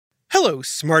Hello,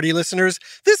 Smarty listeners.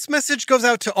 This message goes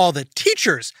out to all the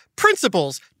teachers,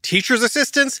 principals, teachers'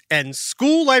 assistants, and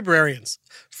school librarians.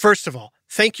 First of all,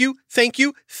 thank you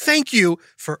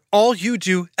for all you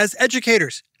do as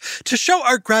educators. To show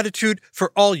our gratitude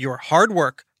for all your hard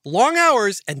work, long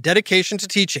hours, and dedication to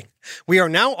teaching, we are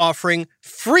now offering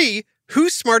free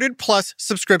Who Smarted Plus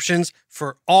subscriptions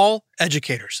for all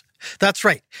educators. That's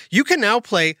right. You can now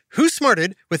play Who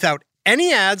Smarted without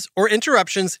any ads or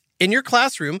interruptions in your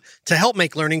classroom to help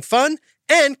make learning fun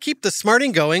and keep the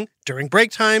smarting going during break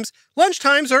times, lunch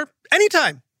times, or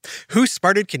anytime. Who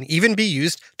Smarted can even be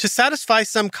used to satisfy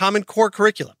some common core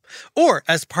curriculum or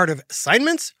as part of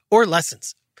assignments or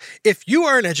lessons. If you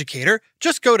are an educator,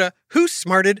 just go to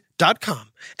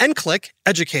whosmarted.com and click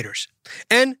Educators.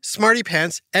 And Smarty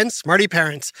Pants and Smarty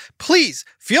Parents, please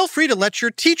feel free to let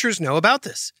your teachers know about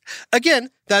this.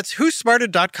 Again, that's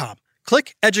whosmarted.com.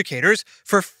 Click Educators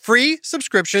for free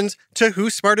subscriptions to Who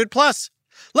Smarted Plus.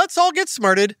 Let's all get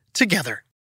smarted together.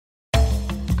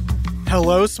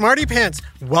 Hello, Smarty Pants.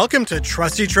 Welcome to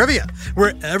Trusty Trivia,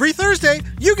 where every Thursday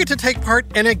you get to take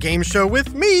part in a game show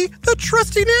with me, the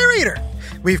Trusty Narrator.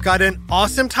 We've got an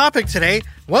awesome topic today,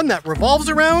 one that revolves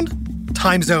around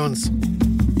time zones.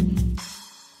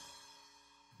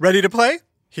 Ready to play?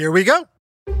 Here we go.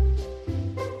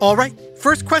 All right,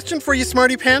 first question for you,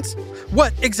 Smarty Pants.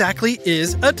 What exactly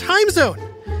is a time zone?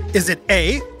 Is it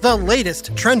A, the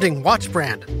latest trending watch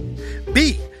brand?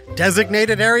 B,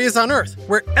 designated areas on Earth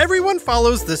where everyone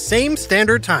follows the same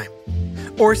standard time?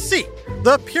 Or C,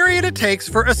 the period it takes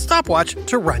for a stopwatch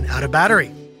to run out of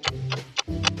battery?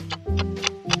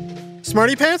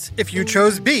 Smarty Pants, if you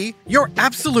chose B, you're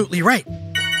absolutely right.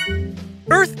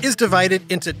 Earth is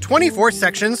divided into 24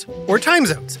 sections or time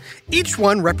zones, each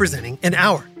one representing an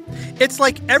hour. It's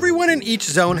like everyone in each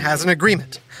zone has an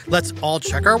agreement. Let's all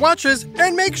check our watches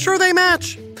and make sure they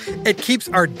match. It keeps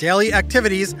our daily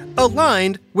activities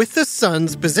aligned with the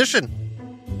sun's position.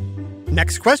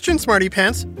 Next question, Smarty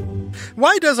Pants.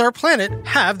 Why does our planet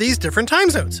have these different time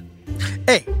zones?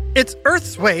 A, it's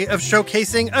Earth's way of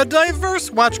showcasing a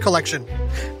diverse watch collection.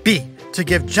 B, to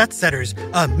give jet setters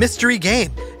a mystery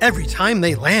game every time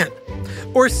they land.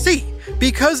 Or C,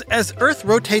 because as Earth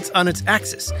rotates on its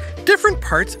axis, different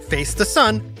parts face the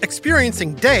sun,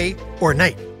 experiencing day or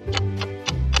night.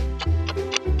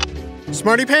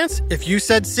 Smarty Pants, if you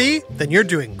said C, then you're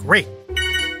doing great.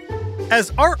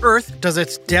 As our Earth does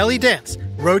its daily dance,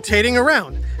 rotating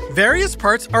around, various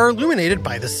parts are illuminated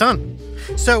by the sun.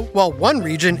 So while one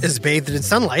region is bathed in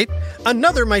sunlight,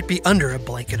 another might be under a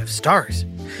blanket of stars.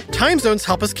 Time zones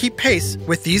help us keep pace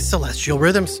with these celestial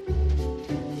rhythms.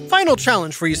 Final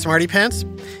challenge for you, Smarty Pants.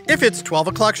 If it's 12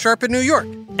 o'clock sharp in New York,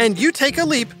 and you take a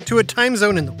leap to a time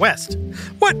zone in the West,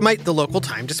 what might the local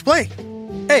time display?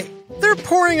 A, they're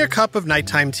pouring a cup of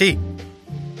nighttime tea.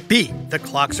 B, the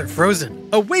clocks are frozen,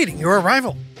 awaiting your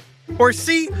arrival. Or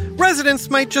C, residents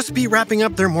might just be wrapping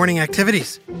up their morning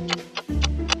activities.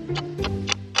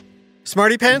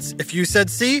 Smarty Pants, if you said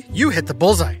C, you hit the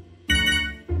bullseye.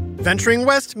 Venturing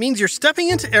west means you're stepping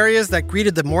into areas that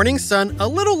greeted the morning sun a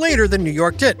little later than New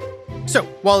York did. So,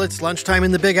 while it's lunchtime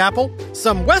in the Big Apple,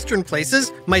 some western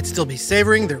places might still be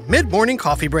savoring their mid-morning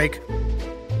coffee break.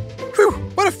 Whew,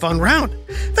 what a fun round.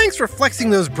 Thanks for flexing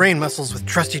those brain muscles with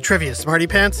Trusty Trivia, Smarty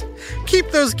Pants.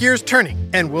 Keep those gears turning,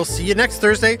 and we'll see you next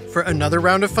Thursday for another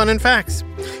round of fun and facts.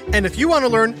 And if you want to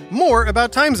learn more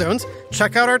about time zones,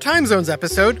 check out our Time Zones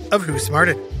episode of Who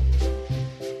Smarted.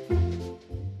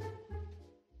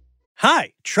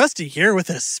 Hi, Trusty here with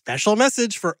a special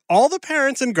message for all the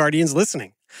parents and guardians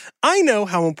listening. I know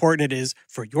how important it is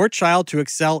for your child to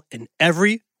excel in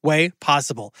every way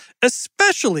possible,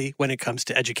 especially when it comes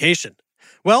to education.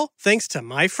 Well, thanks to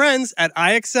my friends at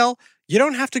IXL, you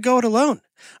don't have to go it alone.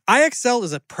 IXL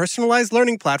is a personalized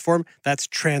learning platform that's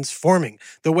transforming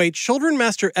the way children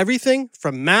master everything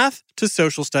from math to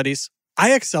social studies.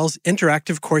 IXL's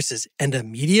interactive courses and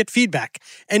immediate feedback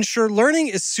ensure learning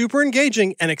is super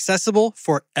engaging and accessible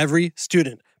for every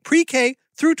student, pre-K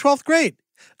through 12th grade.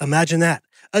 Imagine that,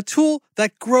 a tool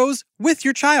that grows with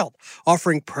your child,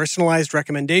 offering personalized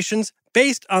recommendations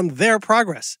based on their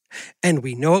progress. And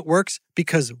we know it works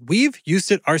because we've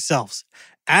used it ourselves.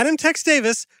 Adam Tex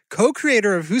Davis,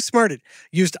 co-creator of Who Smarted,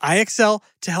 used IXL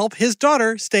to help his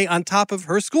daughter stay on top of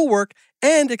her schoolwork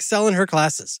and excel in her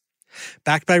classes.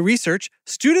 Backed by research,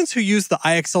 students who use the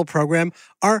IXL program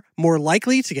are more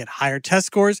likely to get higher test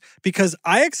scores because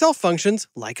IXL functions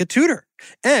like a tutor.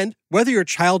 And whether your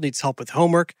child needs help with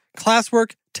homework,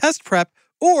 classwork, test prep,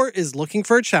 or is looking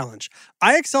for a challenge,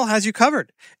 IXL has you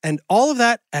covered, and all of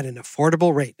that at an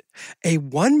affordable rate. A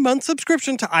 1-month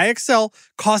subscription to IXL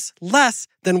costs less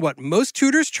than what most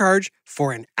tutors charge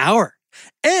for an hour.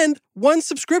 And one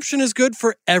subscription is good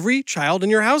for every child in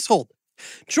your household.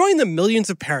 Join the millions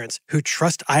of parents who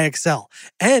trust IXL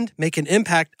and make an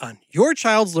impact on your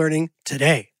child's learning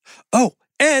today. Oh,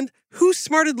 and Who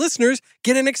Smarted listeners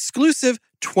get an exclusive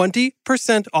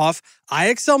 20% off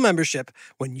IXL membership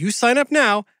when you sign up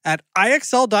now at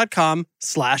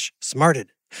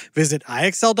IXL.com/smarted. Visit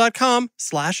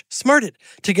IXL.com/smarted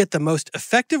to get the most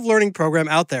effective learning program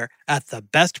out there at the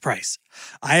best price.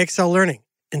 IXL Learning.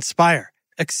 Inspire.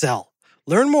 Excel.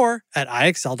 Learn more at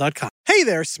IXL.com. Hey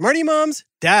there, smarty moms,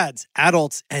 dads,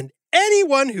 adults, and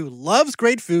anyone who loves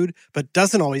great food but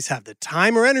doesn't always have the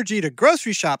time or energy to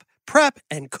grocery shop, prep,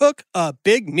 and cook a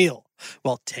big meal.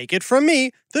 Well, take it from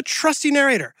me, the trusty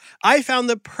narrator. I found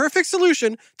the perfect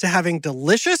solution to having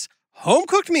delicious,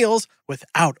 home-cooked meals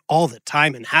without all the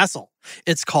time and hassle.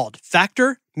 It's called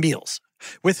Factor Meals.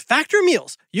 With Factor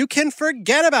Meals, you can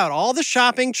forget about all the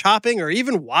shopping, chopping, or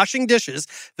even washing dishes.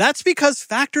 That's because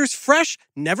Factor's fresh,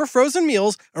 never frozen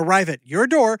meals arrive at your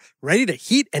door, ready to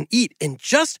heat and eat in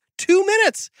just 2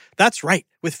 minutes. That's right.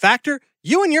 With Factor,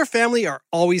 you and your family are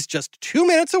always just 2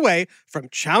 minutes away from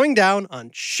chowing down on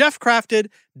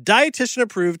chef-crafted,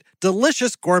 dietitian-approved,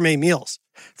 delicious gourmet meals.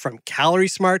 From Calorie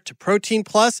Smart to Protein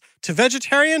Plus to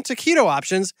vegetarian to keto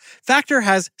options, Factor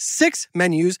has 6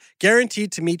 menus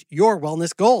guaranteed to meet your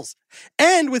wellness goals.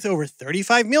 And with over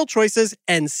 35 meal choices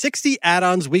and 60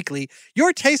 add-ons weekly,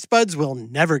 your taste buds will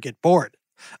never get bored.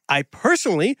 I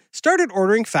personally started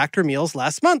ordering Factor meals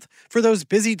last month for those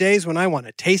busy days when I want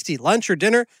a tasty lunch or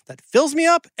dinner that fills me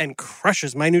up and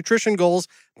crushes my nutrition goals,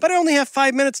 but I only have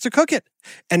 5 minutes to cook it.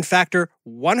 And Factor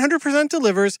 100%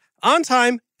 delivers on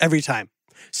time, every time.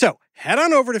 So head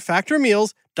on over to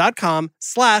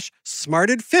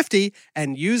factormeals.com/smarted50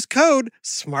 and use code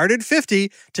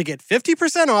SMARTED50 to get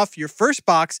 50% off your first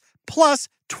box plus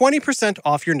 20%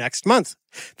 off your next month.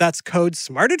 That's code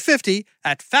SMARTED50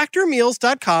 at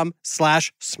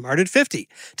factormeals.com/smarted50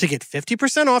 to get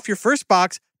 50% off your first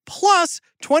box plus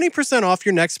 20% off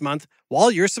your next month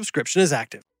while your subscription is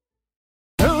active.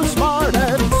 Too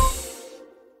Smarted.